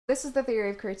This is the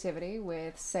Theory of Creativity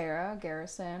with Sarah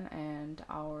Garrison and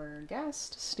our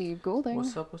guest, Steve Goulding.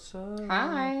 What's up, what's up?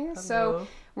 Hi. Hello. So,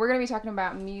 we're going to be talking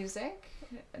about music.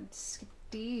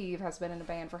 Steve has been in a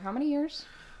band for how many years?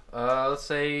 Let's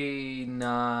say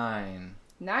 9.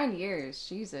 9 years.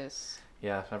 Jesus.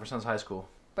 Yeah, ever since high school.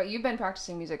 But you've been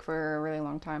practicing music for a really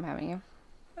long time, haven't you?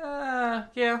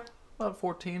 Yeah, about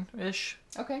 14-ish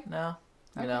Okay. now.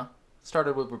 Okay. You know,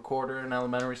 started with recorder in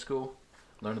elementary school.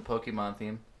 Learned the Pokemon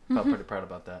theme. Felt pretty proud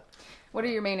about that. What are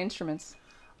your main instruments?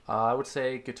 I would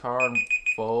say guitar and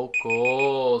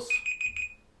vocals.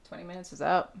 20 minutes is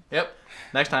up. Yep.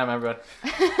 Next time, everybody.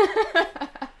 Let's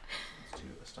do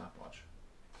a stopwatch.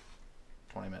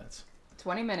 20 minutes.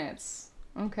 20 minutes.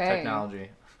 Okay.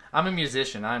 Technology. I'm a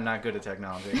musician. I'm not good at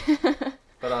technology.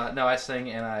 But no, I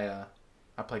sing and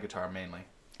I play guitar mainly.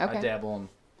 Okay. I dabble in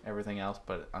everything else,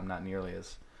 but I'm not nearly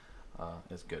as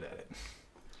good at it.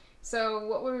 So,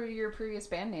 what were your previous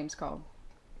band names called?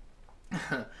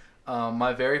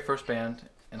 My very first band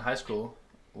in high school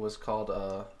was called,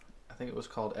 I think it was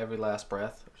called Every Last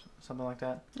Breath, or something like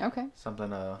that. Okay.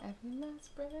 Something, Every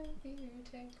last breath you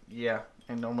take. yeah.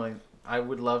 And normally, I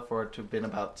would love for it to have been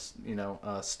about,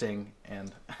 Sting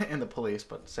and the Police,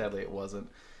 but sadly it wasn't.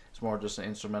 It's more just an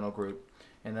instrumental group.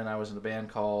 And then I was in a band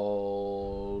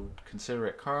called Consider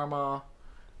It Karma,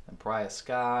 and Pariah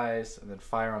Skies, and then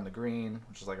Fire on the Green,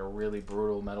 which is like a really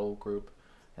brutal metal group,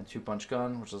 and Two Punch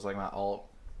Gun, which is like my alt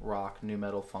rock new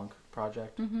metal funk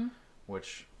project,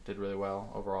 which did really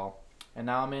well overall. And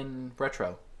now I'm in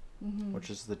Retro, which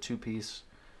is the 2-piece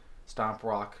stomp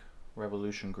rock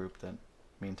revolution group that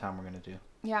me and Tom are gonna do.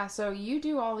 Yeah, so you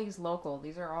do all these local.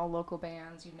 These are all local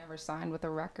bands. You've never signed with a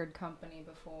record company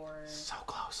before. So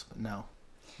close, but no.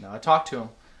 I talked to him,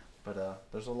 but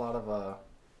there's a lot of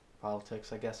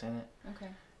politics, I guess, in it.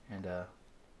 Okay. And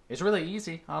it's really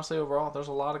easy, honestly, overall. There's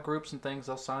a lot of groups and things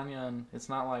they'll sign you, and it's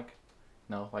not like,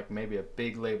 like maybe a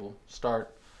big label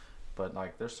start, but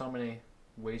like there's so many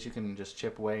ways you can just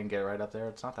chip away and get right up there.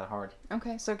 It's not that hard.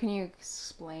 Okay, so can you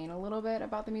explain a little bit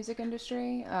about the music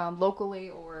industry, locally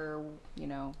or,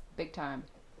 big time?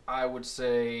 I would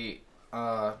say,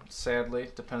 sadly,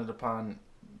 dependent upon,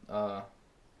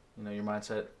 your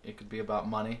mindset, it could be about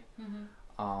money.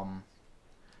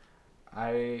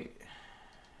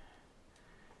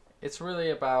 It's really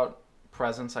about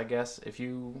presence, I guess. If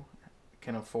you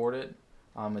can afford it,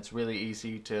 it's really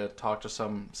easy to talk to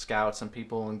some scouts and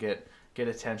people and get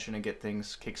attention and get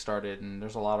things kick-started. And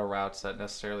there's a lot of routes that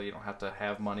necessarily you don't have to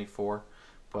have money for,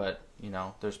 but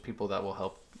there's people that will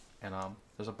help. And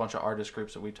there's a bunch of artist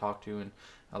groups that we talk to and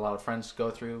a lot of friends go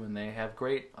through, and they have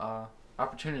great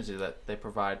opportunity that they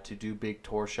provide to do big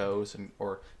tour shows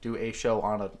or do a show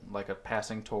on a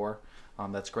passing tour.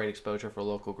 That's great exposure for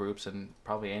local groups and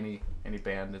probably any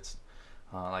band. It's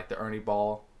like the Ernie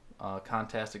Ball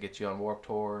contest that gets you on Warped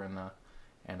Tour, and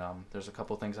there's a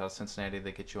couple things out of Cincinnati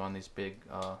that get you on these big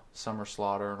Summer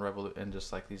Slaughter and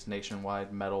just like these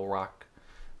nationwide metal rock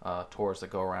tours that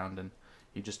go around, and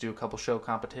you just do a couple show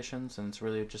competitions, and it's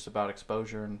really just about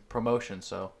exposure and promotion.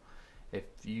 So if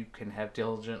you can have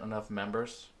diligent enough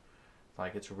members,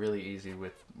 like it's really easy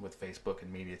with Facebook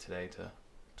and media today to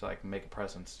like make a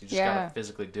presence. You just gotta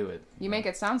physically do it. You make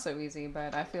it sound so easy,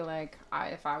 but I feel like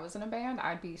if I was in a band,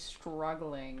 I'd be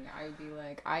struggling. I would be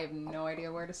like, I have no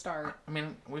idea where to start. I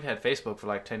mean, we've had Facebook for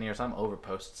like 10 years. I'm over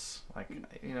posts. Like,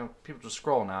 people just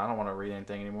scroll now. I don't want to read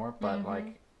anything anymore. But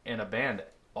like in a band,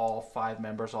 all 5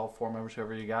 members, all 4 members,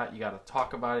 whoever you got to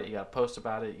talk about it. You got to post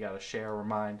about it. You got to share,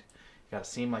 remind. You got to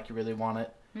seem like you really want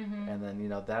it. And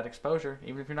then, that exposure,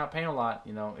 even if you're not paying a lot,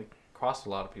 it costs a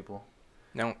lot of people.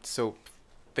 Now, so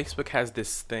Facebook has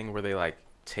this thing where they like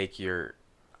take your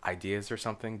ideas or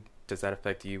something. Does that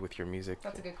affect you with your music?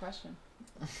 That's a good question.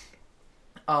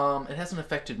 It hasn't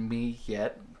affected me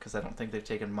yet because I don't think they've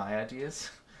taken my ideas.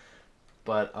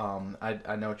 But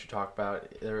I know what you talk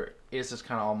about. There is this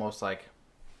kind of almost like,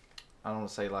 I don't want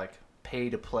to say like pay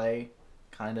to play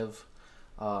kind of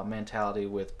mentality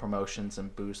with promotions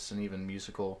and boosts and even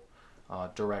musical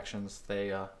directions.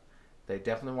 They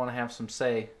definitely want to have some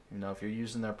say. If you're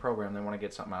using their program, they want to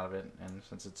get something out of it. And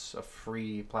since it's a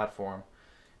free platform,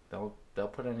 they'll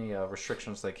put any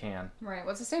restrictions they can. Right. Well,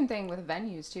 it's the same thing with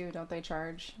venues too. Don't they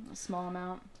charge a small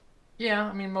amount? Yeah,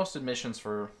 I mean, most admissions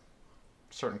for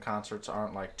certain concerts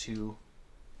aren't like too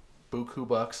buku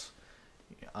bucks.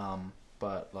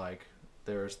 But like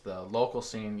there's the local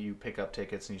scene. You pick up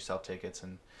tickets and you sell tickets,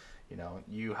 and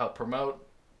you help promote,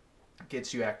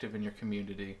 gets you active in your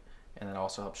community. And it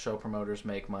also helps show promoters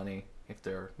make money. If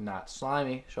they're not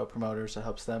slimy show promoters, it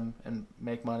helps them and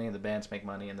make money, and the bands make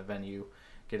money, and the venue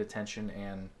get attention.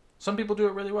 And some people do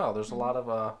it really well. There's a lot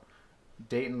of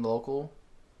Dayton local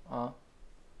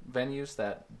venues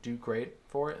that do great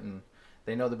for it, and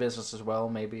they know the business as well.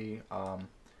 Maybe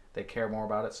they care more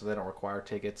about it, so they don't require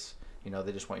tickets.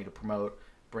 They just want you to promote,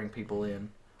 bring people in.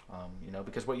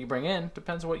 Because what you bring in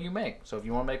depends on what you make. So if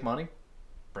you want to make money,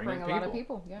 bring in a people. lot of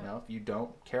people. Yeah. If you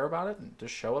don't care about it,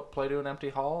 just show up, play to an empty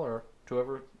hall, or to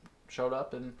whoever showed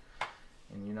up, and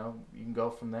you can go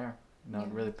from there. It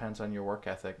really depends on your work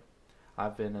ethic.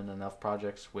 I've been in enough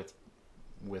projects with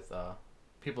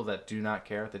people that do not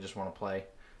care. They just want to play,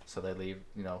 so they leave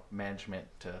management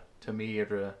to me or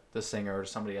to the singer or to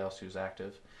somebody else who's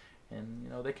active,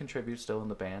 and they contribute still in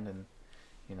the band, and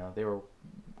they were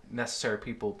necessary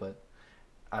people. But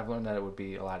I've learned that it would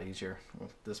be a lot easier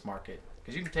with this market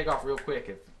because you can take off real quick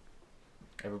if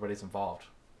everybody's involved.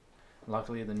 And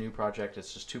luckily, the new project,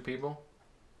 it's just 2 people.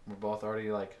 We're both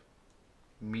already like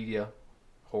media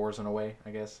whores in a way,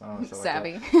 I guess. I don't know if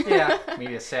savvy. Like yeah,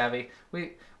 media savvy.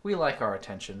 We like our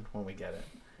attention when we get it.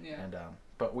 Yeah. And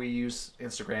but we use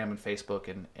Instagram and Facebook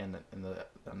and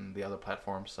the other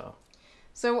platforms.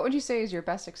 So what would you say is your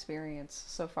best experience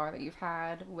so far that you've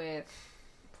had with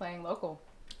playing local?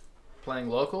 Playing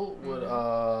local would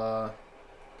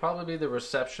probably be the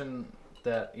reception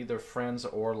that either friends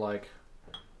or like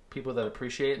people that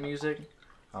appreciate music.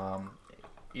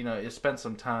 It spends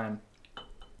some time.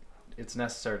 It's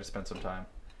necessary to spend some time,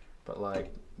 but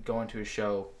like going to a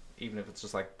show, even if it's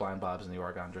just like Blind Bob's in the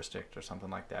Oregon District or something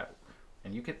like that,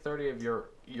 and you get 30 of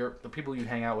the people you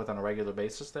hang out with on a regular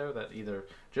basis there that either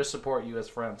just support you as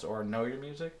friends or know your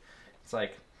music. It's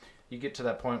like you get to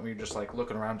that point where you're just like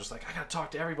looking around, just like I gotta talk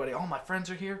to everybody. All my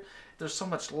friends are here. There's so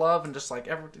much love, and just like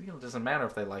it doesn't matter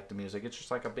if they like the music. It's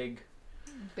just like a big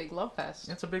love fest.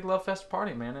 It's a big love fest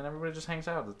party, man, and everybody just hangs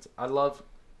out. I love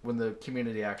when the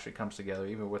community actually comes together,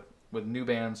 even with new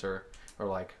bands or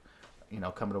like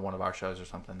coming to one of our shows or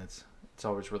something. It's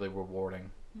always really rewarding.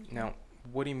 Now,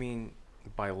 what do you mean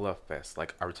by love fest?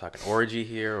 Like, are we talking orgy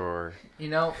here, or?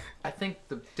 I think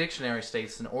the dictionary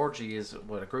states an orgy is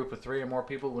a group of 3 or more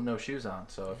people with no shoes on.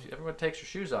 So if everyone takes your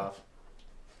shoes off,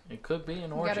 it could be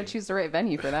an orgy. You gotta choose the right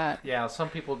venue for that. Yeah, some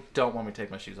people don't want me to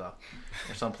take my shoes off,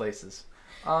 or some places.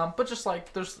 But just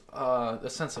like there's a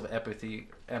sense of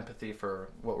empathy for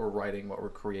what we're writing, what we're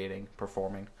creating,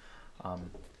 performing.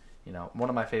 One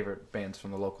of my favorite bands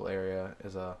from the local area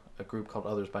is a group called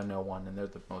Others by No One, and they're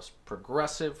the most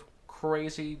progressive,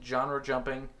 crazy,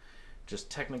 genre-jumping,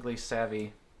 just technically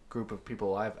savvy group of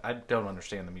people. I don't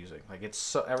understand the music. Like, it's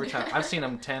so, every time I've seen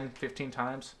them 10, 15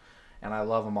 times, and I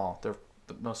love them all. They're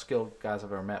the most skilled guys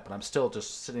I've ever met, but I'm still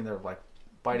just sitting there like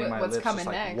biting my lips, just like,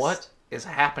 next? What is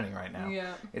happening right now?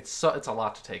 Yeah. It's a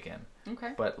lot to take in.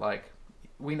 Okay. But like,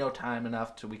 we know time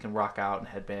enough to we can rock out and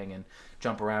headbang and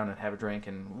jump around and have a drink,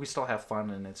 and we still have fun,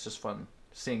 and it's just fun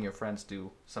seeing your friends do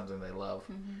something they love.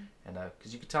 And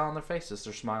because you can tell on their faces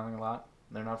they're smiling a lot.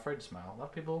 They're not afraid to smile. A lot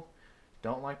of people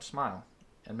don't like to smile,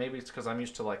 and maybe it's because I'm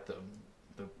used to like the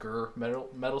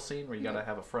metal scene where you gotta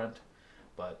have a front,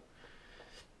 but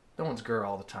no one's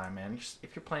all the time, man.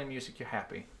 If you're playing music, you're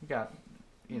happy. You got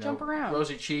jump around,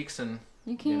 rosy cheeks, and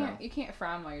you can't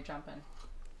frown while you're jumping.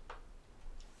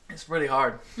 It's pretty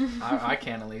hard. I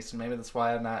can, at least, and maybe that's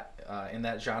why I'm not in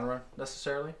that genre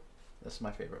necessarily. This is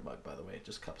my favorite mug, by the way. It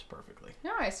just cups perfectly.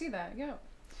 No, I see that. Yeah.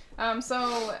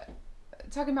 So,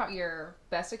 talking about your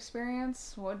best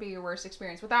experience, what would be your worst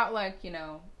experience? Without, like,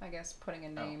 I guess putting a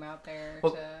name out there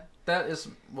to... That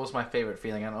was my favorite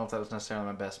feeling. I don't know if that was necessarily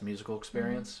my best musical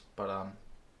experience, but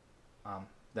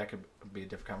that could be a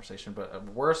different conversation. But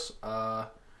worse, I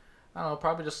don't know,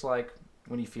 probably just like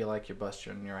when you feel like you're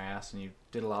busting your ass and you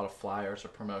did a lot of flyers or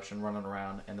promotion running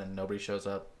around and then nobody shows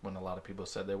up when a lot of people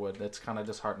said they would. That's kind of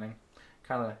disheartening.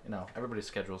 Kind of, everybody's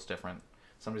schedule is different.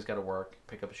 Somebody's got to work,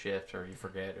 pick up a shift, or you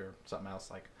forget, or something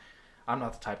else. Like, I'm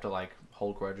not the type to like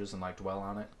hold grudges and like dwell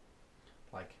on it,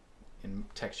 like in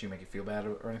text you make you feel bad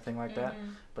or anything like that.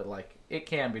 But like, it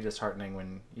can be disheartening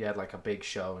when you had like a big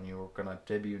show and you were gonna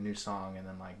debut a new song and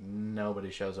then like nobody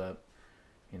shows up.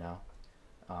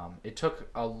 It took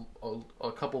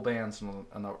a couple bands and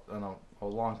a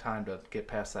long time to get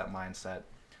past that mindset,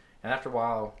 and after a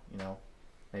while,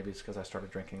 maybe it's because I started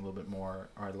drinking a little bit more,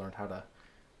 or I learned how to,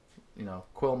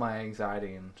 quell my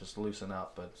anxiety and just loosen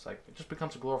up. But it's like, it just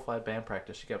becomes a glorified band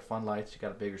practice. You got fun lights, you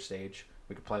got a bigger stage,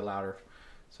 we could play louder.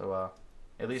 So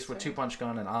at least with Two Punch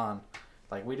Gun and On,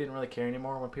 like, we didn't really care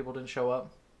anymore when people didn't show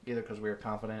up, either because we were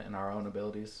confident in our own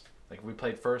abilities. Like, if we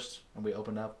played first and we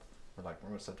opened up, we're like, we're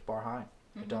going to set the bar high.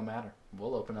 It don't matter.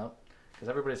 We'll open up. Because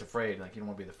everybody's afraid. Like, you don't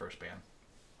want to be the first band.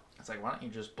 It's like, why don't you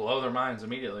just blow their minds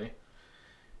immediately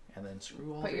and then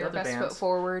screw all Put the your other best bands. foot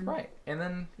forward. Right. And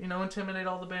then, intimidate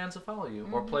all the bands that follow you.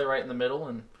 Or play right in the middle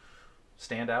and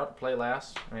stand out, play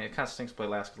last. I mean, it kind of stinks to play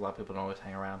last because a lot of people don't always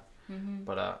hang around. Mm-hmm.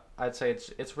 But I'd say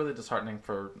it's really disheartening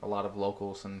for a lot of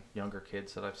locals and younger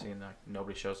kids that I've seen. Like,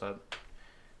 nobody shows up,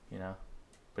 you know.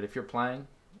 But if you're playing,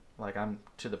 like, I'm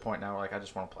to the point now where, like, I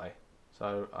just want to play.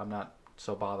 So I'm not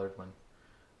so bothered when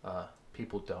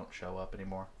people don't show up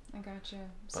anymore. I gotcha.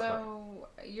 But, So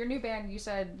your new band,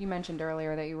 you mentioned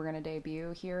earlier that you were going to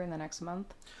debut here in the next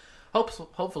month.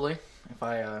 Hopefully, if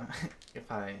I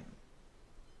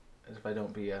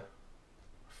don't be a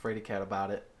fraidy cat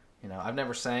about it. You know, I've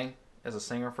never sang as a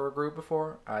singer for a group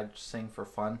before. I sing for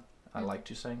fun. I like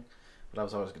to sing, but I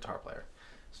was always a guitar player.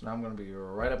 So now I'm going to be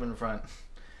right up in front,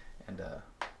 and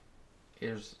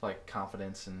there's like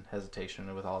confidence and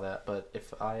hesitation with all that. But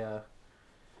if I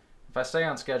stay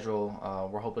on schedule,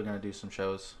 we're hopefully going to do some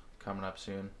shows coming up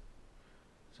soon.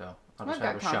 So I'll just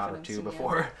have a shot or two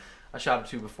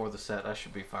before the set. I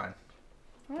should be fine.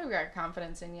 We've got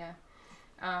confidence in you.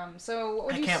 So what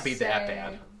would I you can't be say? that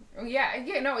bad.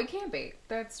 Yeah, no, it can't be.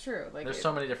 That's true. Like, there's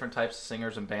so many different types of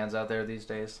singers and bands out there these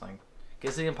days. Like,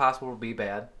 is it impossible to be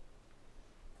bad?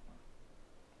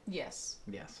 Yes.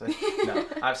 Yes. No,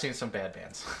 I've seen some bad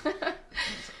bands.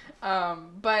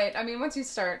 But I mean, once you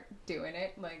start doing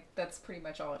it, like, that's pretty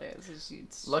much all it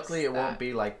is. Luckily, it won't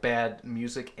be like bad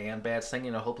music and bad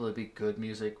singing. It'll hopefully be good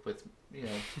music with, you know,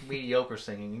 mediocre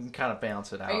singing. You can kind of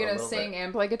balance it out. Are you gonna sing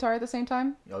and play guitar at the same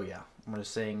time? Oh yeah, I'm gonna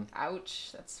sing.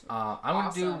 Ouch, that's. I'm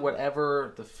gonna do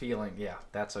whatever the feeling. Yeah,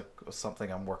 that's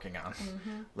something I'm working on.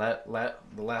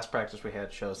 Mm-hmm. The last practice we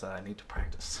had shows that I need to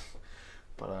practice,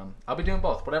 but I'll be doing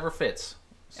both, whatever fits.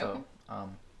 So okay.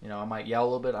 You know, I might yell a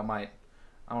little bit. I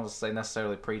don't want to say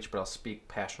necessarily preach, but I'll speak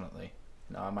passionately.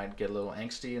 You know, I might get a little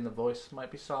angsty in the voice.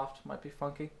 Might be soft. Might be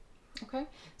funky. Okay.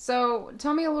 So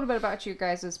tell me a little bit about you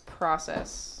guys'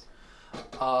 process.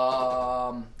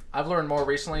 I've learned more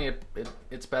recently.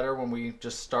 It's better when we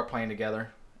just start playing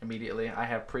together immediately. I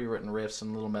have pre-written riffs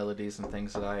and little melodies and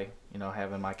things that I, you know,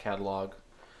 have in my catalog.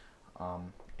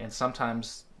 And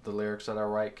sometimes the lyrics that I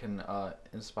write can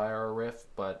inspire a riff,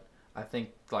 but I think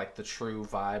like the true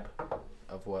vibe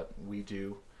of what we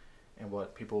do and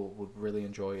what people would really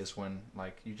enjoy is when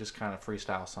like you just kind of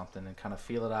freestyle something and kind of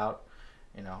feel it out.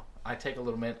 You know, I take a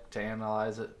little minute to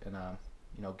analyze it and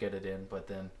you know, get it in, but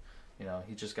then, you know,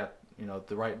 he just got, you know,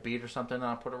 the right beat or something, and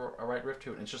I'll put a right riff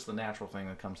to it, and it's just the natural thing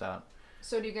that comes out.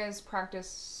 So do you guys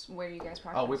practice? Where do you guys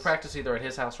practice? Oh, we practice either at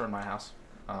his house or at my house.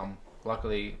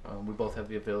 Luckily, we both have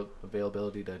the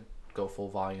availability to go full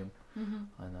volume, and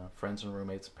friends and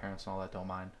roommates, parents and all that don't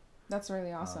mind. That's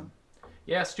really awesome.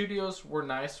 Yeah, studios were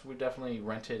nice. We definitely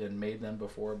rented and made them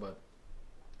before, but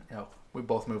you know, we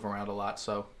both move around a lot,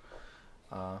 so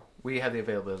we have the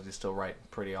availability to still write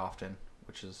pretty often,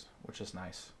 which is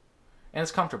nice, and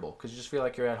it's comfortable because you just feel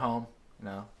like you're at home. You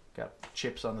know, got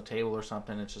chips on the table or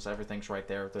something. It's just everything's right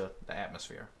there. The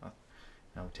atmosphere. You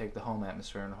know, we take the home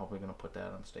atmosphere and hopefully going to put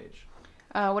that on stage.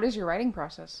 What is your writing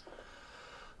process?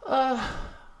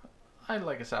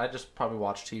 Like I said, I just probably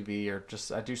watch TV or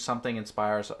I do something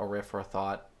inspires a riff or a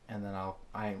thought, and then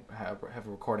I have a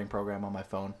recording program on my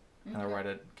phone, and I write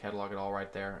it, catalog it all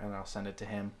right there, and I'll send it to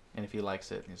him. And if he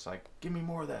likes it, he's like, "Give me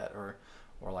more of that," or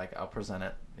like I'll present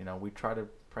it. You know, we try to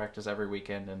practice every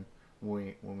weekend, and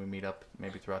when we meet up,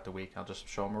 maybe throughout the week, I'll just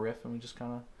show him a riff, and we just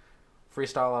kind of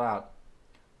freestyle it out.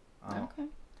 Okay.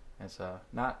 It's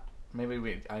not maybe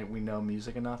we know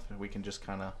music enough, and we can just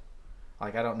kind of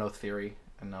like I don't know theory.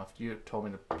 And if you told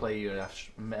me to play you an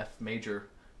F major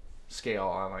scale,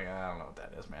 I'm like, I don't know what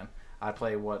that is, man. I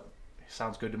play what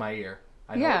sounds good to my ear.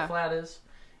 I know what flat is,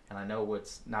 and I know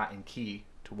what's not in key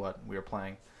to what we were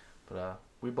playing. But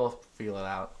we both feel it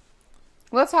out.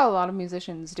 Well, that's how a lot of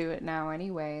musicians do it now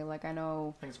anyway. Like, I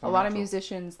know a lot of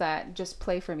musicians that just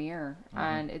play from ear,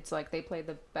 and it's like they play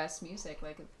the best music.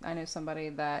 Like, I know somebody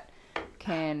that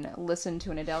can listen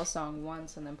to an Adele song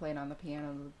once and then play it on the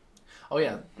piano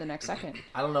the next second.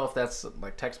 I don't know if that's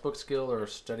like textbook skill or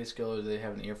study skill, or they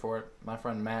have an ear for it. My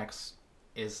friend Max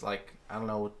is like, I don't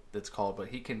know what it's called, but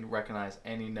he can recognize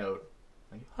any note.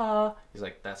 Like, he's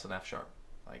like, that's an F sharp.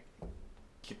 Like,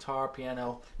 guitar,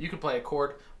 piano, you can play a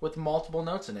chord with multiple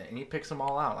notes in it, and he picks them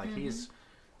all out. Like, he's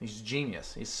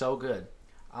genius. He's so good.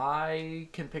 I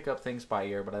can pick up things by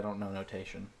ear, but I don't know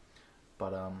notation.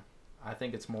 But I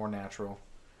think it's more natural.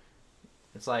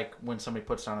 It's like when somebody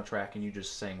puts down a track and you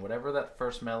just sing whatever that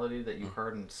first melody that you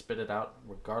heard and spit it out,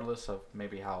 regardless of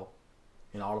maybe how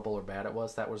inaudible or bad it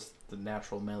was. That was the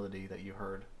natural melody that you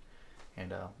heard,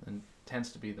 and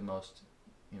tends to be the most,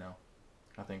 you know,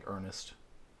 I think earnest.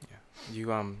 Yeah,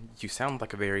 you sound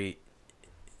like a very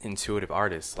intuitive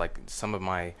artist. Like some of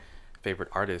my favorite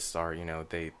artists are, you know,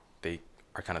 they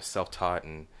are kind of self-taught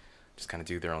and just kind of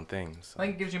do their own things. I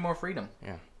think it gives you more freedom.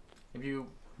 Yeah. If you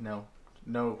know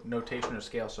no notation or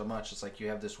scale so much, it's like you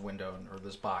have this window or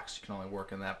this box. You can only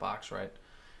work in that box, right?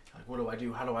 Like, what do I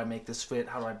do? How do I make this fit?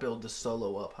 How do I build this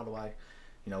solo up? How do I,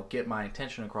 get my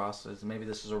intention across? Maybe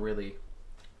this is a really,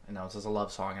 this is a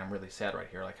love song and I'm really sad right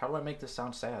here. Like, how do I make this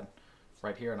sound sad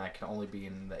right here? And I can only be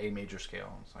in the A major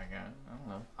scale. It's like, I don't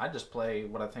know. I just play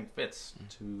what I think fits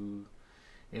to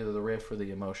either the riff or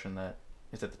the emotion that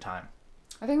is at the time.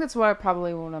 I think that's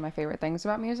probably one of my favorite things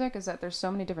about music is that there's so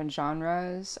many different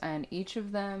genres and each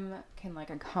of them can like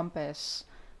encompass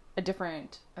a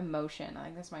different emotion. I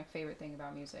think that's my favorite thing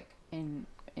about music in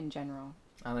general.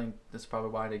 I think that's probably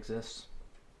why it exists.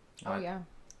 Yeah.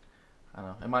 I don't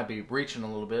know. It might be reaching a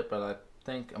little bit, but I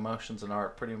think emotions and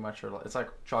art pretty much are it's like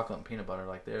chocolate and peanut butter.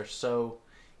 Like they're so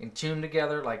in tune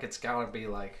together. Like it's got to be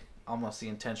like almost the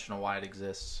intention of why it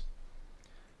exists.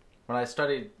 When I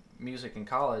studied music in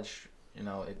college,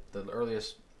 the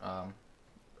earliest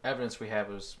evidence we have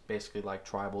was basically like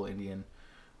tribal Indian,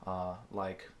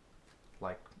 like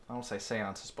I don't say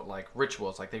seances, but like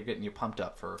rituals. Like they're getting you pumped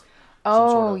up for some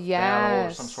sort of battle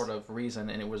or some sort of reason,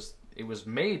 and it was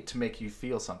made to make you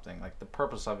feel something. Like the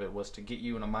purpose of it was to get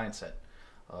you in a mindset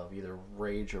of either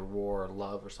rage or war or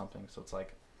love or something. So it's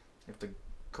like if the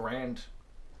grand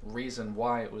reason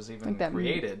why it was even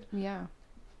created,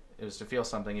 it was to feel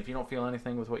something. If you don't feel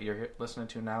anything with what you're listening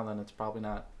to now, then it's probably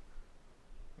not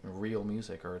real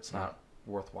music or it's not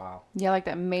worthwhile. Yeah, like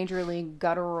that majorly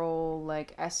guttural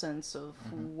like essence of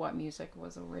what music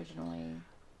was originally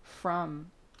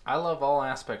from. I love all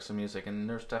aspects of music, and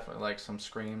there's definitely like some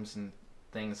screams and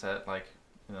things that like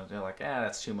they're like,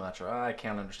 that's too much, or I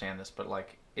can't understand this. But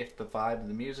like if the vibe of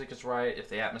the music is right, if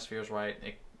the atmosphere is right,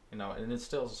 and it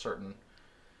instills a certain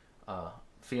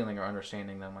feeling or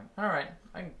understanding, then I'm like, all right,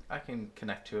 I can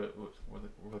connect to it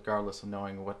regardless of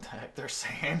knowing what the heck they're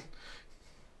saying.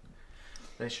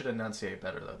 They should enunciate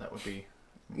better though. That would be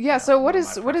so what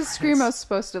is screamo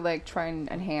supposed to like try and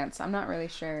enhance? I'm not really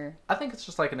sure. I think it's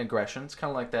just like an aggression. It's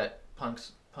kind of like that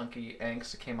punky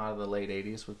angst that came out of the late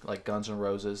 80s with like Guns N'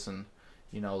 Roses and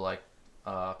like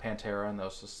Pantera and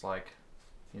those just like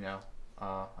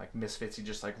like Misfitsy,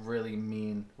 just like really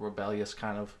mean, rebellious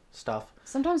kind of stuff.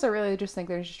 Sometimes I really just think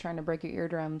they're just trying to break your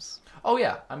eardrums. Oh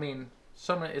yeah, I mean,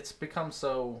 it's become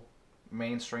so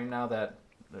mainstream now that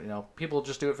people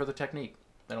just do it for the technique.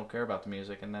 They don't care about the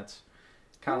music, and that's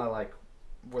kind of like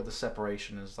where the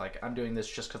separation is. Like, I'm doing this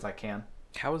just because I can.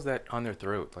 How is that on their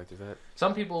throat? Like, is that?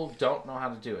 Some people don't know how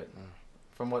to do it.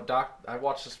 From what I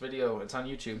watched this video. It's on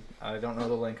YouTube. I don't know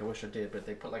the link. I wish I did, but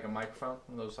they put like a microphone,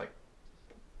 one of those like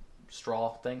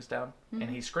straw things down, and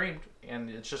he screamed, and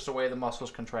it's just the way the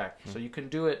muscles contract. So you can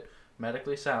do it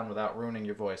medically sound without ruining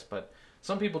your voice. But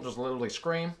some people just literally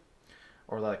scream,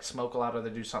 or like smoke a lot, or they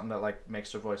do something that like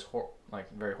makes their voice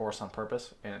like very hoarse on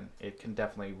purpose, and it can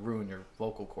definitely ruin your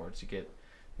vocal cords. You get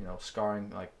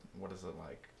scarring, like what is it,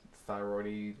 like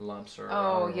thyroid lumps or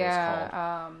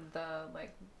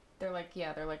they're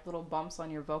like little bumps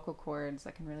on your vocal cords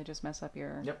that can really just mess up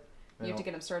your. Yep. You have to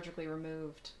get them surgically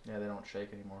removed. Yeah, they don't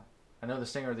shake anymore. I know the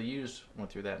singer they used went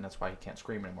through that, and that's why he can't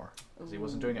scream anymore, because he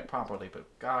wasn't doing it properly. But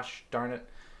gosh darn it,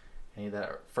 any of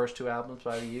that first 2 albums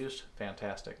that he used,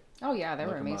 fantastic. Oh yeah, they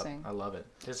were amazing. I love it.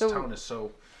 His tone is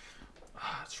so,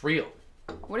 it's real.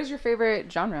 What is your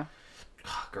favorite genre?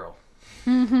 Girl,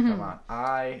 come on.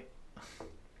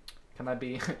 Can I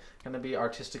be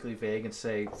artistically vague and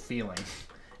say feeling?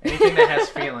 Anything that has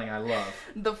feeling, I love.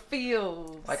 The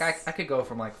feels. Like I could go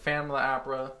from like Phantom of the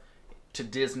Opera to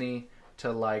Disney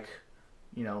to like,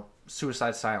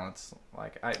 Suicide Silence.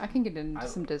 Like I can get into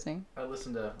some Disney. I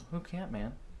listen to who can't,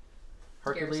 man.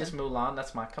 Hercules, Garrison. Mulan.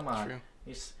 That's my come on. True.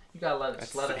 You gotta let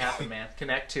it happen, man.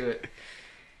 Connect to it.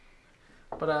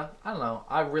 But I don't know.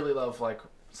 I really love like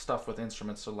stuff with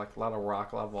instruments. So like a lot of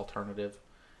rock, a lot of alternative.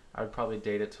 I would probably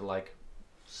date it to like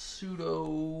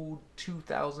pseudo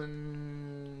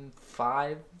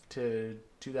 2005 to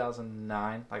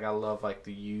 2009. Like I love like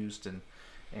the Used and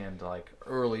like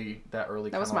early. That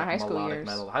was my like high school melodic years.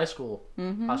 metal, high school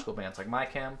bands like My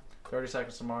Chem, 30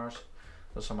 Seconds to Mars.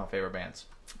 Those are some of my favorite bands.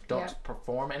 Don't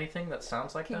perform anything that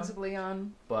sounds like Kings them. of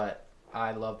Leon. But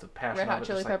I love the passion Red Hot of it,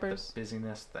 Chili just Peppers. like the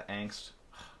busyness, the angst.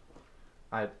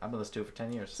 I've been listening to it for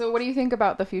 10 years. So what do you think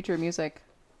about the future of music?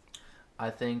 I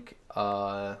think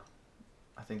the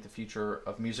future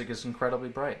of music is incredibly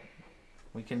bright.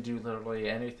 We can do literally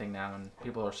anything now, and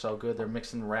people are so good. They're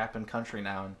mixing rap and country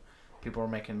now, and people are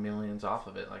making millions off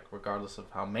of it, like regardless of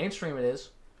how mainstream it is,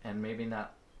 and maybe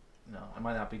not, it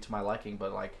might not be to my liking,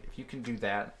 but like if you can do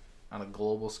that on a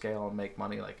global scale and make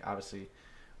money, like obviously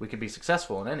we could be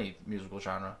successful in any musical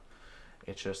genre.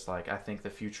 It's just like I think the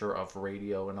future of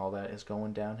radio and all that is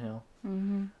going downhill.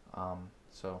 Mm-hmm.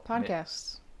 So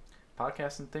podcasts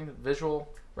and things, visual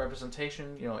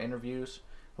representation, interviews,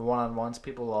 one-on-ones.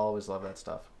 People will always love that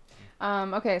stuff.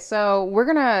 Okay, so we're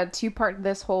gonna two-part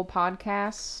this whole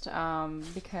podcast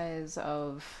because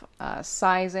of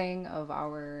sizing of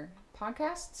our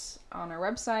podcasts on our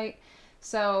website.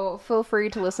 So feel free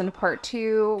to listen to part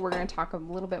 2. We're gonna talk a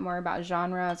little bit more about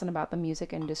genres and about the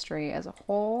music industry as a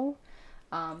whole.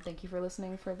 Thank you for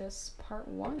listening for this part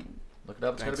 1. Look it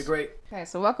up. It's going to be great. Okay,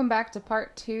 so welcome back to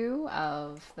part 2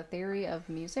 of The Theory of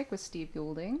Music with Steve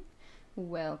Goulding.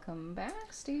 Welcome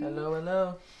back, Steve.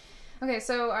 Hello. Okay,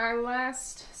 so our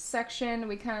last section,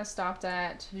 we kind of stopped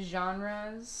at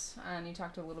genres, and you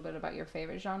talked a little bit about your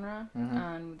favorite genre,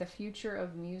 and the future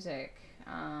of music.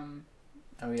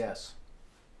 Oh, yes.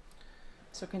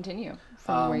 So continue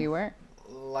from where you were.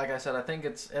 Like I said, I think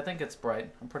it's bright.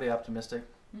 I'm pretty optimistic.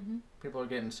 Mm-hmm. People are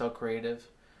getting so creative.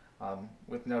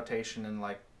 With notation and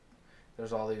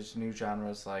there's all these new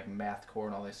genres like mathcore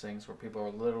and all these things where people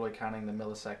are literally counting the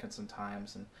milliseconds and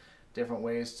times and different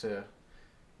ways to,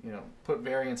 put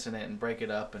variance in it and break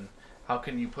it up. And how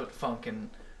can you put funk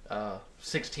in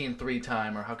 16/3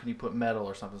 time, or how can you put metal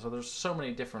or something? So there's so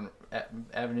many different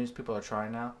avenues people are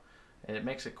trying now, and it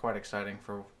makes it quite exciting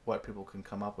for what people can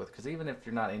come up with. Because even if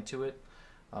you're not into it,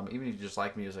 even if you just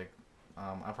like music,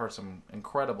 I've heard some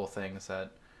incredible things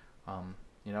that.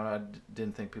 I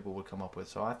didn't think people would come up with.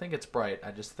 So I think it's bright.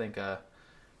 I just think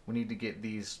we need to get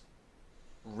these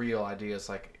real ideas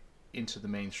into the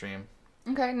mainstream.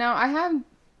 Okay, now I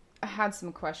had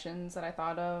some questions that I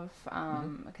thought of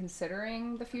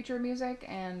considering the future of music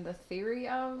and the theory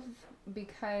of,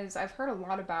 because I've heard a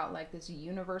lot about this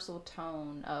universal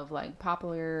tone of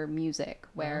popular music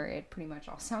where it pretty much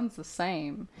all sounds the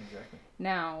same. Exactly.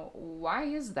 Now, why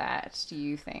is that, do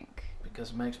you think?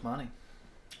 Because it makes money.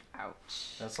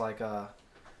 Ouch. That's I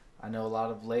know a lot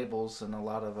of labels and a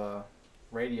lot of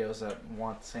radios that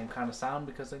want the same kind of sound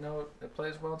because they know it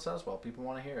plays well and sells well. People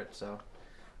want to hear it. So,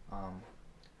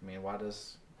 why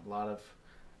does a lot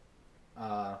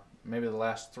of, maybe the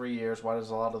last 3 years, why does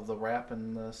a lot of the rap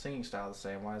and the singing style the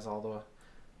same? Why is all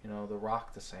the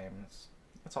rock the same?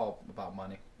 It's all about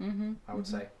money, I would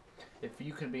say. If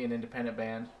you can be an independent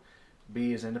band,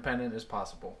 be as independent as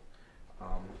possible.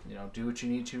 Do what you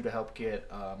need to help get,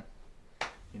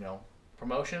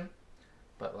 promotion.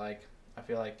 But, I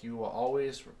feel like you will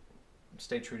always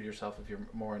stay true to yourself if you're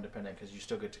more independent because you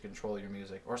still get to control your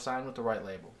music. Or sign with the right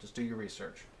label. Just do your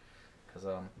research. Because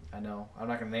I know, I'm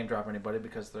not going to name drop anybody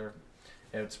because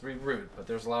it's rude. But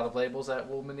there's a lot of labels that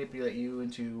will manipulate you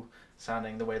into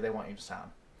sounding the way they want you to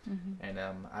sound. And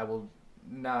I will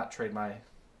not trade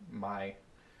my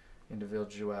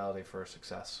individuality for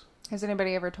success. Has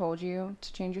anybody ever told you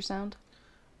to change your sound?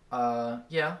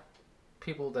 Yeah.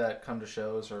 People that come to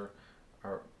shows or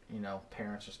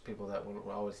parents, just people that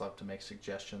would always love to make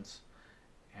suggestions.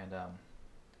 And,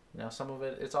 some of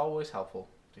it's always helpful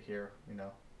to hear,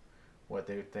 what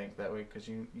they would think that way, because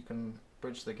you can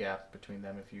bridge the gap between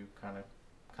them if you kind of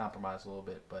compromise a little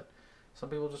bit. But some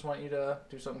people just want you to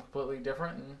do something completely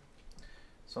different, and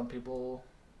some people,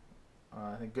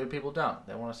 I think good people don't.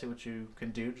 They want to see what you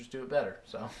can do, just do it better.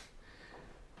 So.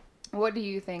 What do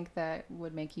you think that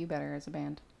would make you better as a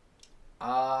band?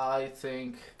 I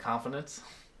think confidence.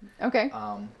 Okay.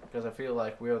 Because I feel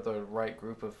like we are the right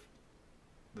group of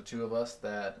the two of us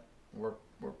that we're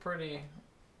pretty.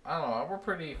 I don't know.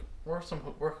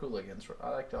 We're hooligans. I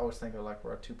like to always think of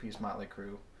we're a 2-piece Motley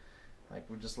Crue.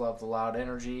 We just love the loud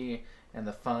energy and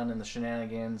the fun and the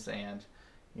shenanigans, and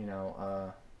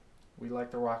we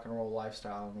like the rock and roll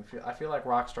lifestyle. And I feel like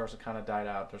rock stars have kind of died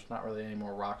out. There's not really any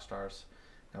more rock stars.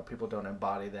 People don't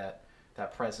embody that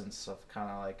presence of kind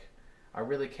of I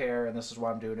really care and this is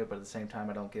why I'm doing it, but at the same time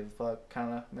I don't give a fuck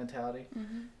kind of mentality.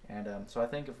 And so I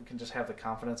think if we can just have the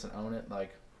confidence and own it,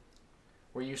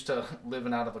 we're used to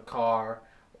living out of a car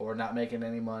or not making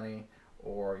any money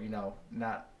or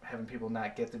not having people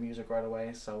not get the music right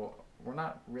away. So we're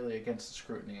not really against the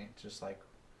scrutiny. It's just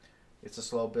it's a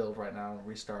slow build right now,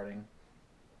 restarting.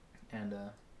 And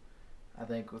I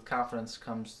think with confidence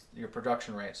comes your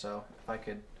production rate. So if I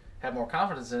could have more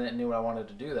confidence in it and knew what I wanted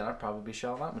to do, then I'd probably be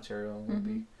shelling out material and would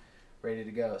be ready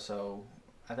to go. So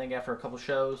I think after a couple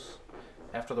shows,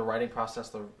 after the writing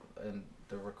process and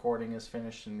the recording is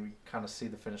finished and we kind of see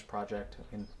the finished project,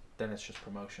 and then it's just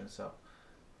promotion. So.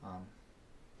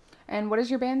 And what is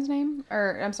your band's name?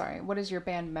 Or I'm sorry, what is your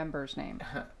band member's name?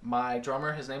 My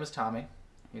drummer, his name is Tommy.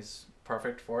 He's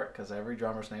perfect for it because every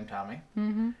drummer's named Tommy.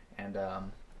 And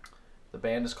the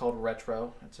band is called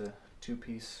Retro. It's a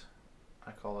 2-piece. I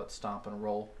call it stomp and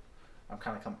roll. I'm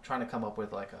kind of trying to come up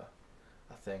with like a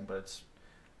thing, but it's,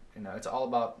 you know, it's all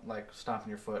about like stomping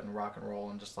your foot and rock and roll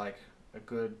and just like a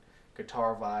good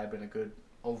guitar vibe and a good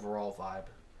overall vibe.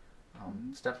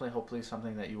 It's definitely hopefully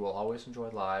something that you will always enjoy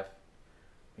live,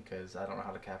 because I don't know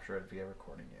how to capture it via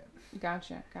recording yet.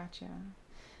 Gotcha.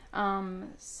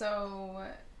 So I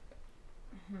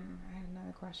had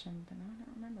another question, but I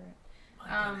don't remember it.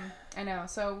 I know.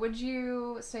 So would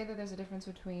you say that there's a difference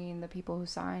between the people who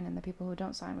sign and the people who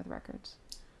don't sign with records?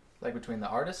 Like between the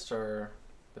artists or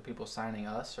the people signing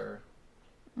us, or?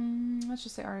 Let's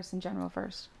just say artists in general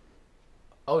first.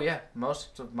 Oh yeah,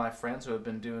 most of my friends who have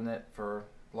been doing it for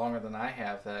longer than I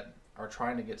have that are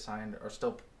trying to get signed are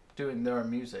still doing their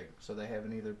music, so they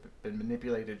haven't either been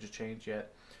manipulated to change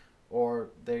yet, or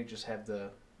they just have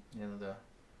the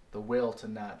will to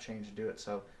not change and do it.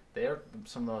 So they are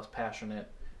some of the most passionate,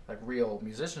 like real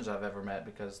musicians I've ever met,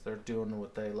 because they're doing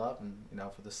what they love, and you know,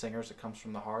 for the singers it comes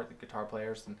from the heart, the guitar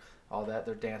players and all that,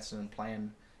 they're dancing and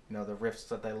playing, you know, the riffs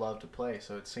that they love to play.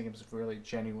 So it seems really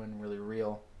genuine, really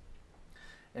real.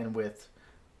 And with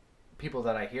people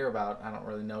that I hear about, I don't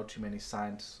really know too many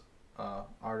signed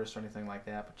artists or anything like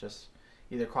that, but just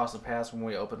either cross the paths when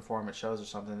we open for them at shows or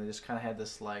something. They just kind of had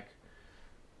this like,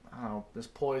 I don't know, this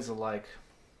poise of like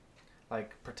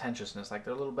pretentiousness, like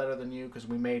they're a little better than you because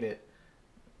we made it,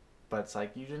 but it's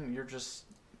like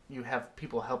you have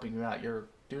people helping you out. You're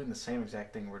doing the same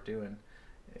exact thing we're doing.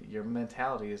 Your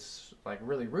mentality is like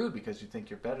really rude because you think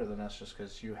you're better than us just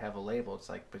because you have a label. It's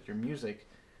like, but your music,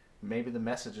 maybe the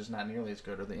message is not nearly as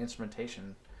good, or the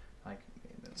instrumentation, like.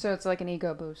 So it's like an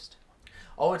ego boost.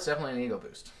 Oh, it's definitely an ego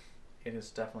boost. It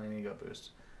is definitely an ego boost,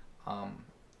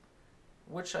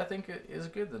 which I think is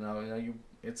good to know. You know,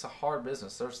 it's a hard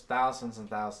business. There's thousands and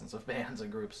thousands of bands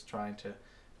and groups trying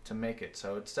to make it.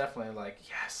 So it's definitely like,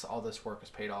 yes, all this work is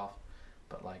paid off.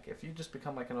 But like, if you just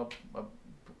become like a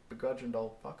begrudging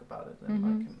old fuck about it, then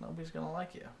like nobody's gonna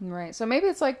like you. Right. So maybe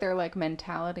it's like their like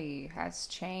mentality has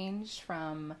changed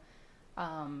from,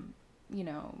 you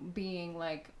know, being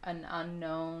like an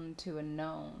unknown to a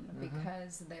known,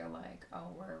 because they're like, oh,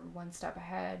 we're one step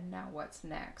ahead. Now what's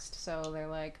next? So they're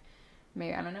like,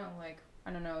 maybe, I don't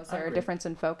know. Is there a difference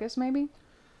in focus maybe?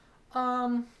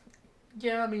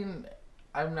 Yeah, I mean,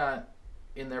 I'm not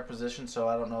in their position, so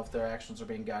I don't know if their actions are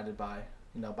being guided by,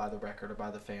 you know, by the record or by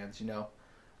the fans, you know.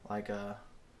 Like,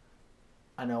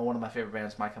 I know one of my favorite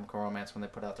bands, My Chemical Romance, when they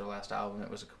put out their last album, it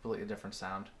was a completely different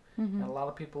sound. And a lot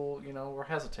of people, you know, were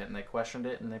hesitant, and they questioned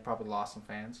it, and they probably lost some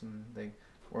fans, and they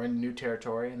were in new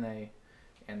territory, and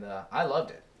I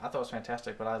loved it. I thought it was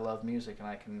fantastic, but I love music, and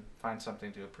I can find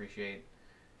something to appreciate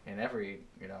in every,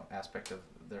 you know, aspect of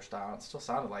their style. It still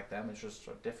sounded like them, it's just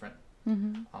different.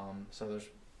 So there's,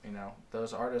 you know,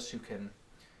 those artists who can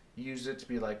use it to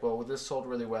be like, well, this sold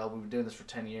really well, we've been doing this for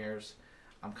 10 years,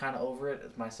 I'm kind of over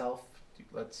it myself,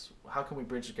 how can we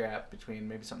bridge the gap between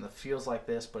maybe something that feels like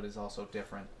this but is also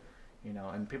different, you know,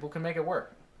 and people can make it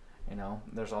work. You know,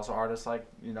 there's also artists like,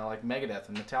 you know, like Megadeth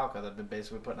and Metallica that have been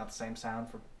basically putting out the same sound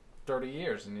for 30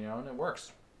 years, and, you know, and it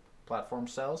works. Platform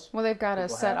sells. Well, they've got a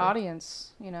set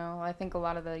audience, you know. I think a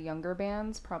lot of the younger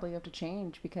bands probably have to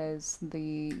change because the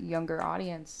younger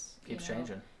audience keeps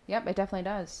changing. Yep, it definitely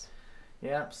does.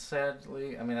 Yeah,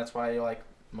 sadly. I mean, that's why, like,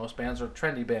 most bands are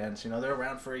trendy bands. You know, they're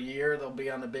around for a year, they'll be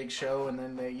on the big show, and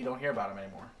then you don't hear about them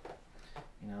anymore.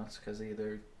 You know, it's because they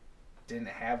either didn't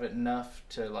have it enough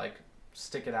to, like,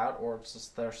 stick it out, or it's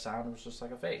just their sound was just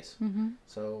like a phase.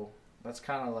 So that's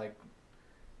kind of like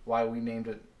why we named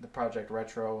it the Project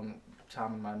Retro, and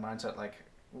Tom and my mindset, like,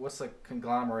 what's the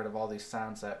conglomerate of all these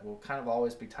sounds that will kind of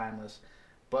always be timeless,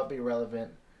 but be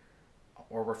relevant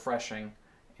or refreshing,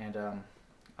 and I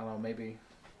don't know, maybe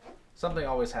something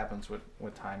always happens with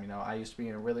time. You know, I used to be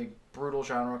in a really brutal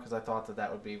genre because I thought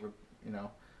that would be, you know,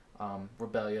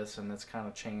 rebellious, and it's kind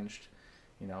of changed.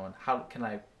 You know, and how can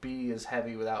I be as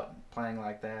heavy without playing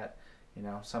like that? You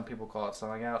know, some people call it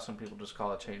selling out. Some people just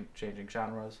call it changing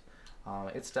genres.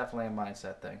 It's definitely a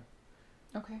mindset thing.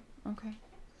 Okay.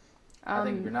 I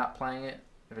think if you're not playing it,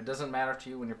 if it doesn't matter to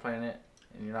you when you're playing it,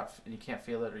 and you can't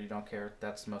feel it or you don't care,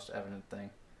 that's the most evident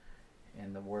thing.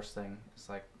 And the worst thing is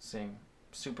like seeing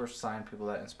super signed people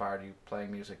that inspired you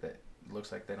playing music that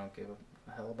looks like they don't give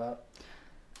a hell about.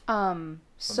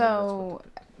 So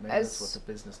maybe that's what the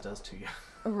business does to you.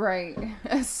 Right.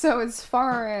 So as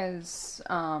far as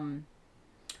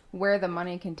where the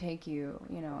money can take you,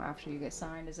 you know, after you get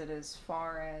signed, is it as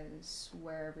far as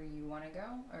wherever you want to go,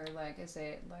 or like, is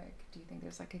it like, do you think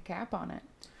there's like a cap on it?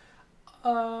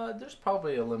 There's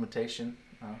probably a limitation.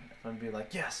 If I'd be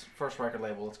like, yes, first record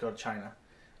label, let's go to China.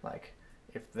 Like,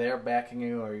 if they're backing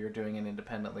you or you're doing it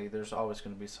independently, there's always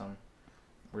going to be some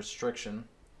restriction.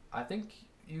 I think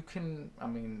you can. I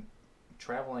mean,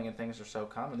 traveling and things are so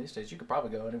common these days. You could probably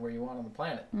go anywhere you want on the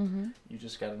planet. Mm-hmm. You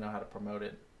just got to know how to promote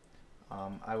it.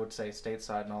 I would say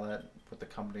stateside and all that with the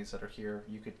companies that are here,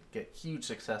 you could get huge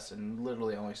success and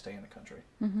literally only stay in the country.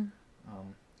 Mm-hmm.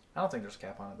 I don't think there's a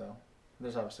cap on it though.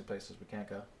 There's obviously places we can't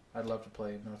go. I'd love to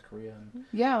play in North Korea and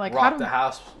like rock the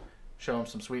house, show them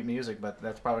some sweet music, but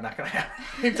that's probably not going to happen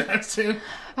anytime soon.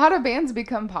 How do bands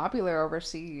become popular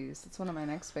overseas? That's one of my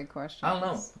next big questions. I don't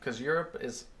know, because Europe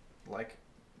is like...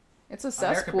 It's a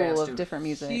cesspool of different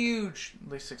music.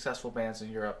 Hugely successful bands in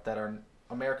Europe that are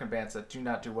American bands that do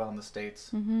not do well in the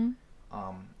States. Mm-hmm.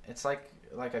 It's like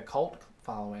a cult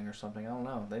following or something. I don't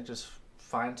know. They just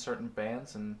find certain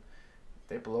bands and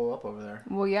they blow up over there.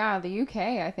 Well, yeah, the UK,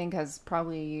 I think, has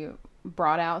probably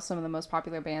brought out some of the most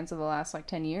popular bands of the last,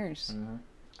 10 years. Mm-hmm.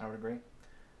 I would agree.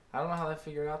 I don't know how they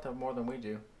figure it out, though, more than we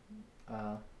do.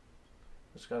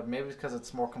 Maybe because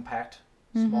it's more compact,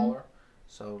 smaller. Mm-hmm.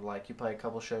 So, you play a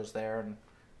couple shows there, and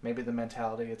maybe the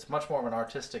mentality, it's much more of an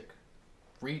artistic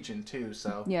region, too,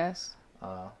 so... Yes.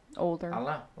 Older. I don't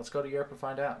know. Let's go to Europe and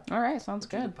find out. All right, sounds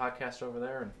good. Do the podcast over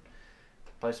there and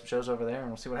play some shows over there, and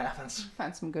we'll see what happens.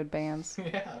 Find some good bands.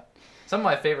 Yeah. Some of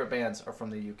my favorite bands are from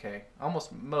the UK.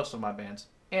 Most of my bands.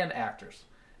 And actors.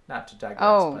 Not to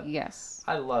digress, but yes.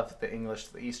 I love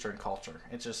the Eastern culture.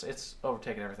 It's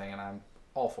overtaken everything, and I'm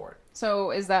all for it.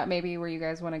 So is that maybe where you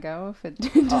guys want to go if it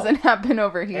doesn't happen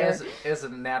over here? As a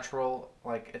natural,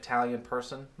 Italian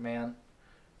man,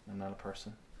 I'm not a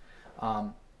person,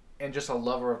 and just a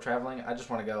lover of traveling, I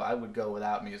just want to go. I would go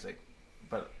without music.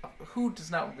 But who does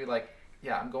not be like,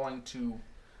 yeah, I'm going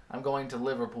to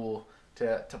Liverpool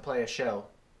to play a show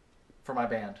for my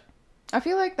band. I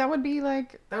feel like that would be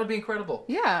that would be incredible.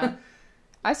 Yeah.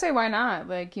 I say why not?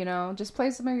 Just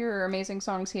play some of your amazing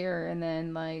songs here and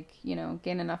then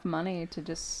gain enough money to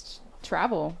just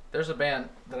travel. There's a band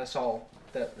that I saw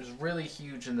that is really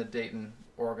huge in the Dayton,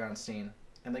 Oregon scene,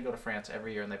 and they go to France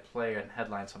every year and they play and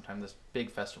headline sometime this big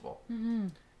festival. Mm-hmm.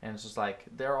 And it's just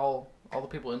they're all the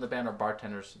people in the band are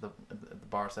bartenders at the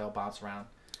bars. They all bounce around,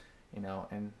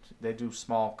 and they do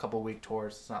small couple-week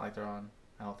tours. It's not like they're on,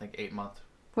 I don't think, 8-month.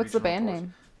 What's the band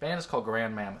name? The band is called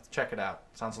Grand Mammoth. Check it out.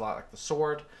 It sounds a lot like The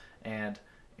Sword and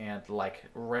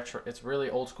retro. It's really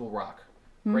old school rock.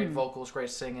 Great vocals, great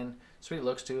singing, sweet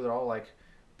looks too. They're all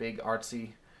big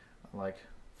artsy,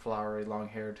 flowery,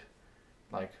 long-haired,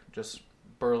 just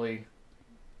burly,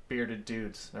 bearded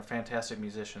dudes. They're fantastic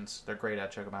musicians. They're great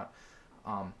at. Check them out.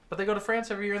 But they go to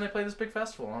France every year and they play this big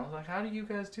festival. And I was like, how do you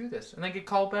guys do this? And they get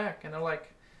called back and they're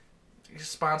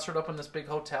sponsored up in this big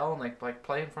hotel and they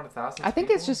play in front of thousands I think of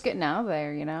people. It's just getting out of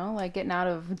there, getting out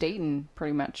of Dayton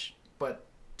pretty much. But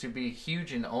to be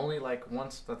huge and only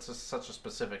once, that's just such a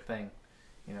specific thing.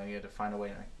 You had to find a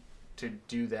way to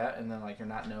do that, and then you're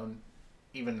not known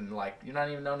even you're not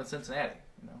even known in Cincinnati,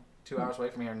 2 hours away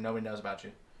from here and nobody knows about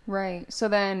you. Right. So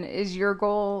then is your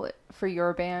goal for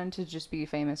your band to just be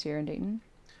famous here in Dayton?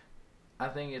 I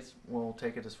think we'll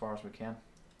take it as far as we can.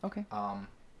 Okay.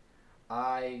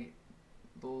 I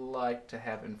like to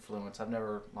have influence. I've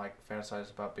never fantasized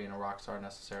about being a rock star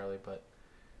necessarily, but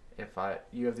if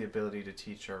you have the ability to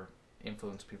teach or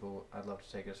influence people, I'd love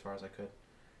to take it as far as I could.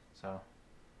 So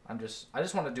I just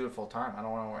want to do it full time. I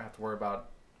don't want to have to worry about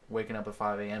waking up at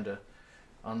 5 a.m. to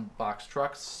unbox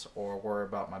trucks or worry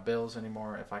about my bills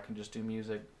anymore. If I can just do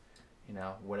music,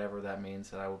 whatever that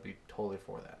means, that I would be totally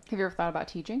for that. Have you ever thought about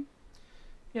teaching?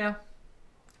 Yeah.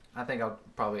 I think I'll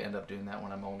probably end up doing that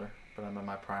when I'm older. But I'm in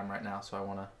my prime right now, so I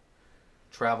want to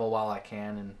travel while I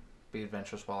can and be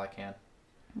adventurous while I can.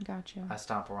 Gotcha. I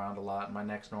stomp around a lot. My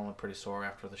neck's normally pretty sore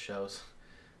after the shows,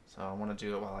 so I want to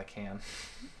do it while I can.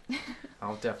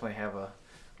 I'll definitely have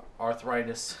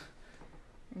arthritis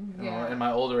in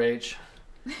my older age.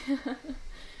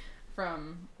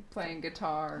 From playing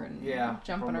guitar and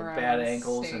jumping from around bad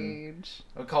ankles stage. And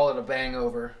we call it a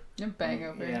bangover. A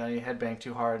bangover. Yeah, you headbang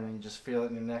too hard and you just feel it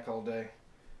in your neck all day.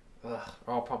 Ugh,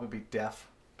 or I'll probably be deaf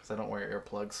because I don't wear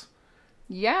earplugs.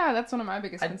 Yeah, that's one of my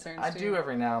biggest concerns I too. do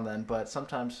every now and then, but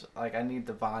sometimes I need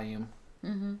the volume.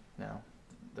 Mm-hmm.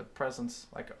 The presence.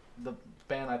 The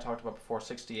band I talked about before,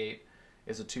 68,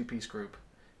 is a 2-piece group,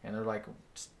 and they're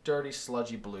dirty,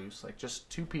 sludgy blues.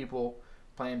 Just 2 people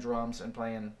playing drums and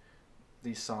playing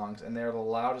these songs, and they're the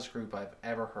loudest group I've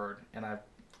ever heard. And I've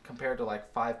compared to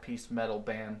 5-piece metal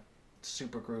band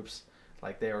super groups.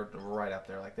 They are right up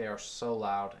there. They are so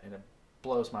loud, and it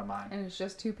blows my mind. And it's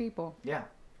just 2 people. Yeah.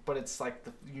 But it's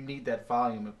you need that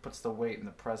volume. It puts the weight and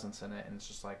the presence in it. And it's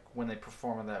just when they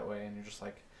perform it that way, and you're just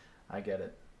I get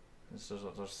it.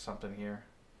 There's something here.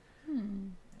 I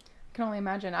can only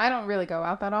imagine. I don't really go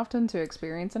out that often to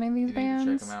experience any of these bands.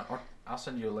 You need to check them out. I'll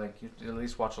send you a link. You at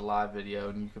least watch a live video,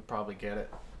 and you could probably get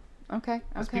it. Okay.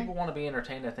 Because people want to be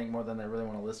entertained, I think, more than they really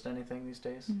want to listen to anything these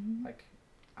days. Mm-hmm. Like,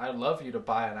 I'd love you to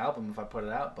buy an album if I put it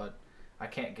out, but I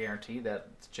can't guarantee that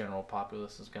the general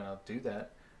populace is gonna do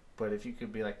that. But if you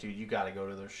could be like, dude, you got to go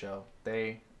to their show.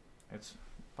 It's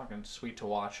fucking sweet to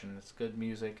watch, and it's good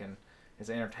music, and it's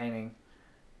entertaining.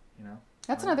 You know.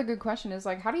 That's another good question. Is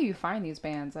like, how do you find these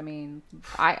bands? I mean,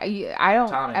 I don't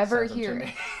Tommy ever sends them to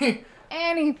hear me.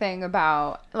 anything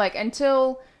about like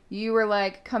until you were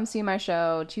like, come see my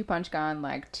show, Two Punch Gone,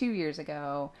 like 2 years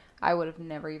ago. I would have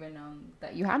never even known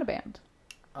that you had a band.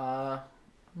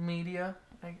 Media,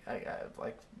 I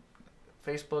like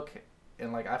Facebook,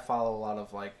 and like I follow a lot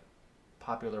of like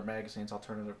popular magazines,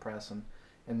 alternative press,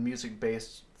 and music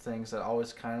based things that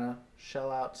always kind of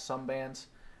shell out some bands,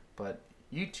 but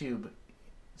YouTube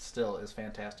still is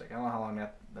fantastic. I don't know how long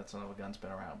that Son of a Gun's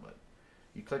been around, but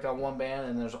you click on one band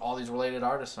and there's all these related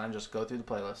artists, and I just go through the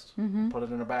playlist, put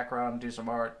it in the background, do some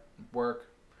art,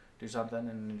 work, do something,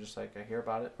 and you're just like, I hear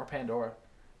about it. Or Pandora.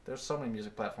 There's so many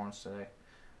music platforms today.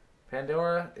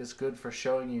 Pandora is good for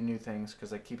showing you new things because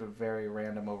they keep it very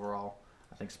random overall.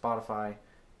 I think Spotify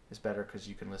is better because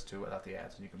you can listen to it without the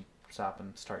ads, and you can stop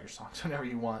and start your songs whenever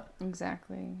you want.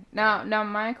 Exactly. Now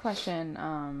my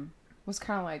question was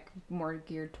kind of like more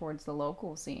geared towards the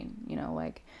local scene. You know,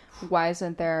 like why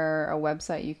isn't there a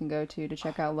website you can go to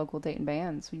check out local Dayton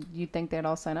bands? You'd think they'd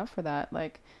all sign up for that.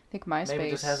 Like I think MySpace maybe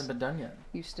it just hasn't been done yet.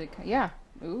 Used to, yeah.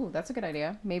 Ooh, that's a good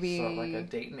idea. Maybe so like a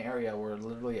Dayton area where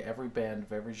literally every band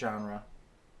of every genre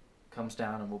comes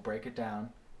down, and we'll break it down.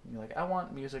 And you're like, I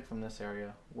want music from this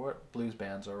area. What blues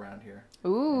bands are around here?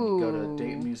 Ooh. And you go to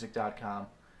DaytonMusic.com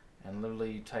and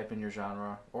literally type in your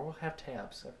genre, or we'll have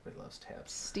tabs. Everybody loves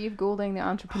tabs. Steve Goulding, the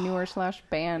entrepreneur /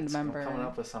 band member, coming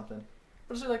up with something.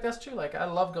 But it's like that's true. Like I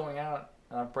love going out,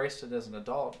 and I've braced it as an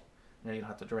adult. You know, you don't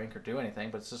have to drink or do anything,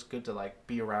 but it's just good to like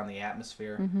be around the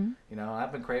atmosphere. You know,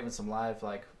 I've been craving some live,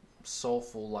 like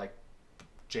soulful, like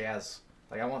jazz.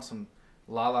 Like I want some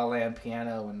La La Land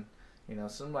piano and you know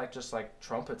some like just like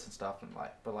trumpets and stuff, and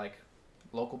like but like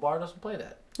local bar doesn't play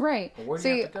that. Right. But where do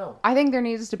you have to go? I think there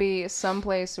needs to be some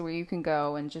place where you can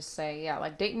go and just say, yeah,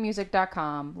 like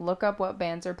DaytonMusic.com, look up what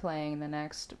bands are playing the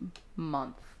next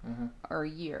month or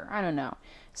year. I don't know.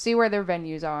 See where their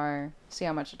venues are, see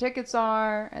how much the tickets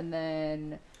are, and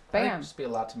then bam. I think it'd just be a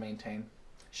lot to maintain.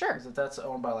 Sure. Because if that's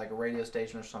owned by like a radio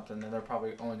station or something, then they're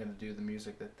probably only going to do the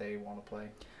music that they want to play.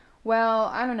 Well,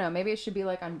 I don't know. Maybe it should be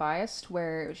like unbiased,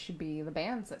 where it should be the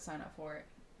bands that sign up for it,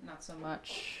 not so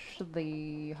much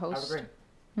the host. I would agree.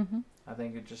 I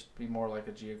think it'd just be more like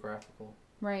a geographical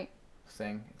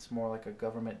thing. It's more like a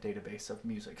government database of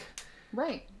music.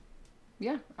 Right.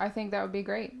 Yeah, I think that would be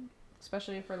great,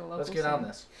 especially for the local. Let's get on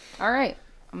this. All right,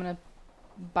 I'm gonna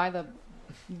buy the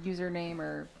username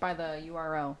or buy the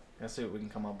URL. Let's see what we can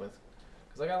come up with.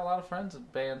 Because I got a lot of friends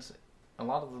and bands. A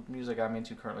lot of the music I'm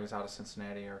into currently is out of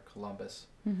Cincinnati or Columbus.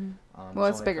 Well,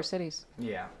 it's bigger cities.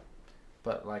 Yeah,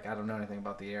 but like I don't know anything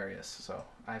about the areas, so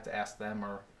I have to ask them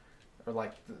or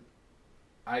like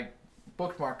I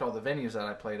bookmarked all the venues that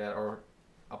I played at or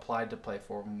applied to play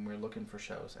for when we were looking for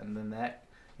shows, and then that.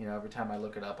 You know, every time I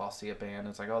look it up, I'll see a band.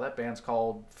 It's like, oh, that band's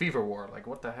called Fever War. Like,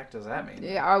 what the heck does that mean?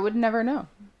 Yeah, I would never know.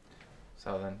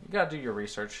 So then you got to do your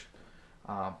research.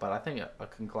 But I think a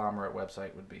conglomerate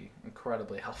website would be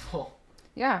incredibly helpful.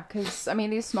 Yeah, because, I mean,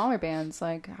 these smaller bands,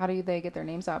 like, how do they get their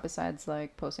names out besides,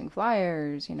 like, posting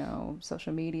flyers, you know,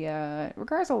 social media? It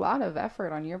requires a lot of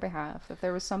effort on your behalf. If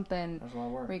there was something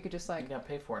where you could just, like... You got to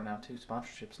pay for it now, too.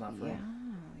 Sponsorship's not free.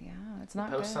 Yeah, it's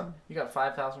not good. You got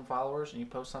 5,000 followers, and you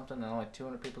post something, and only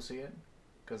 200 people see it?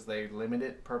 Because they limit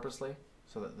it purposely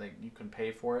so that you can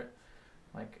pay for it.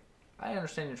 Like, I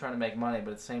understand you're trying to make money,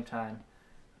 but at the same time...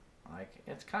 Like,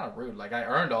 it's kind of rude. Like, I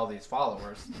earned all these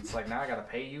followers. It's like, now I got to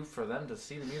pay you for them to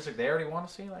see the music they already want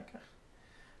to see? Like,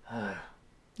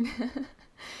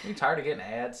 you tired of getting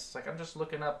ads? It's like, I'm just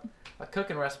looking up a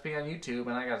cooking recipe on YouTube,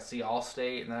 and I got to see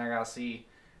Allstate, and then I got to see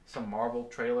some Marvel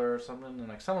trailer or something. And,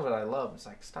 like, some of it I love. It's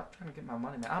like, stop trying to get my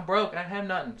money, man. I'm broke. I have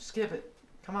nothing. Skip it.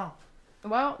 Come on.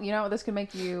 Well, you know, this could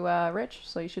make you rich,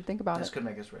 so you should think about it. This could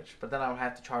make us rich. But then I would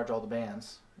have to charge all the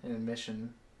bands in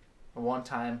admission. A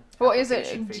one-time Well, is it?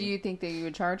 fee. Do you think that you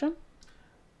would charge them?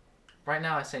 Right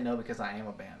now, I say no because I am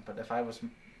a band. But if I was,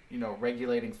 you know,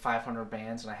 regulating 500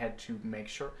 bands and I had to make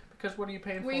sure, because what are you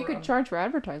paying for? Well, you could charge for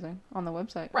advertising on the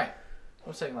website. Right.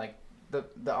 I'm saying like the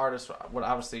artist would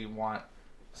obviously want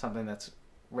something that's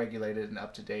regulated and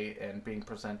up to date and being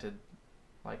presented.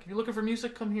 Like if you're looking for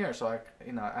music, come here. So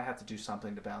I have to do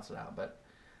something to balance it out. But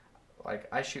like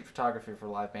I shoot photography for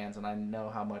live bands, and I know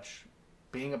how much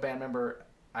being a band member.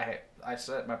 I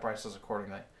set my prices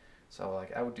accordingly. So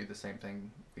like I would do the same thing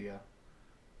via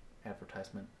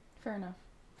advertisement. Fair enough.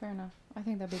 I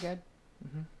think that'd be good.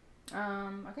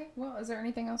 Okay, well, is there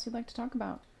anything else you'd like to talk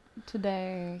about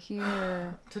today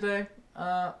here? Today,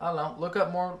 I don't know. Look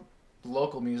up more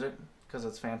local music because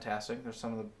it's fantastic. There's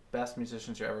some of the best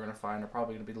musicians you're ever going to find are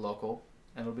probably going to be local,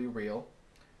 and it'll be real.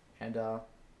 And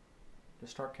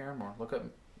just start caring more. Look up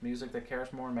music that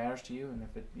cares more and matters to you, and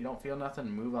if you don't feel nothing,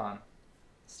 move on.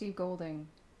 Steve Goulding,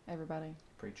 everybody.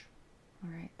 Preach. All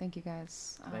right, thank you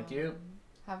guys. Thank you.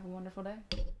 Have a wonderful day.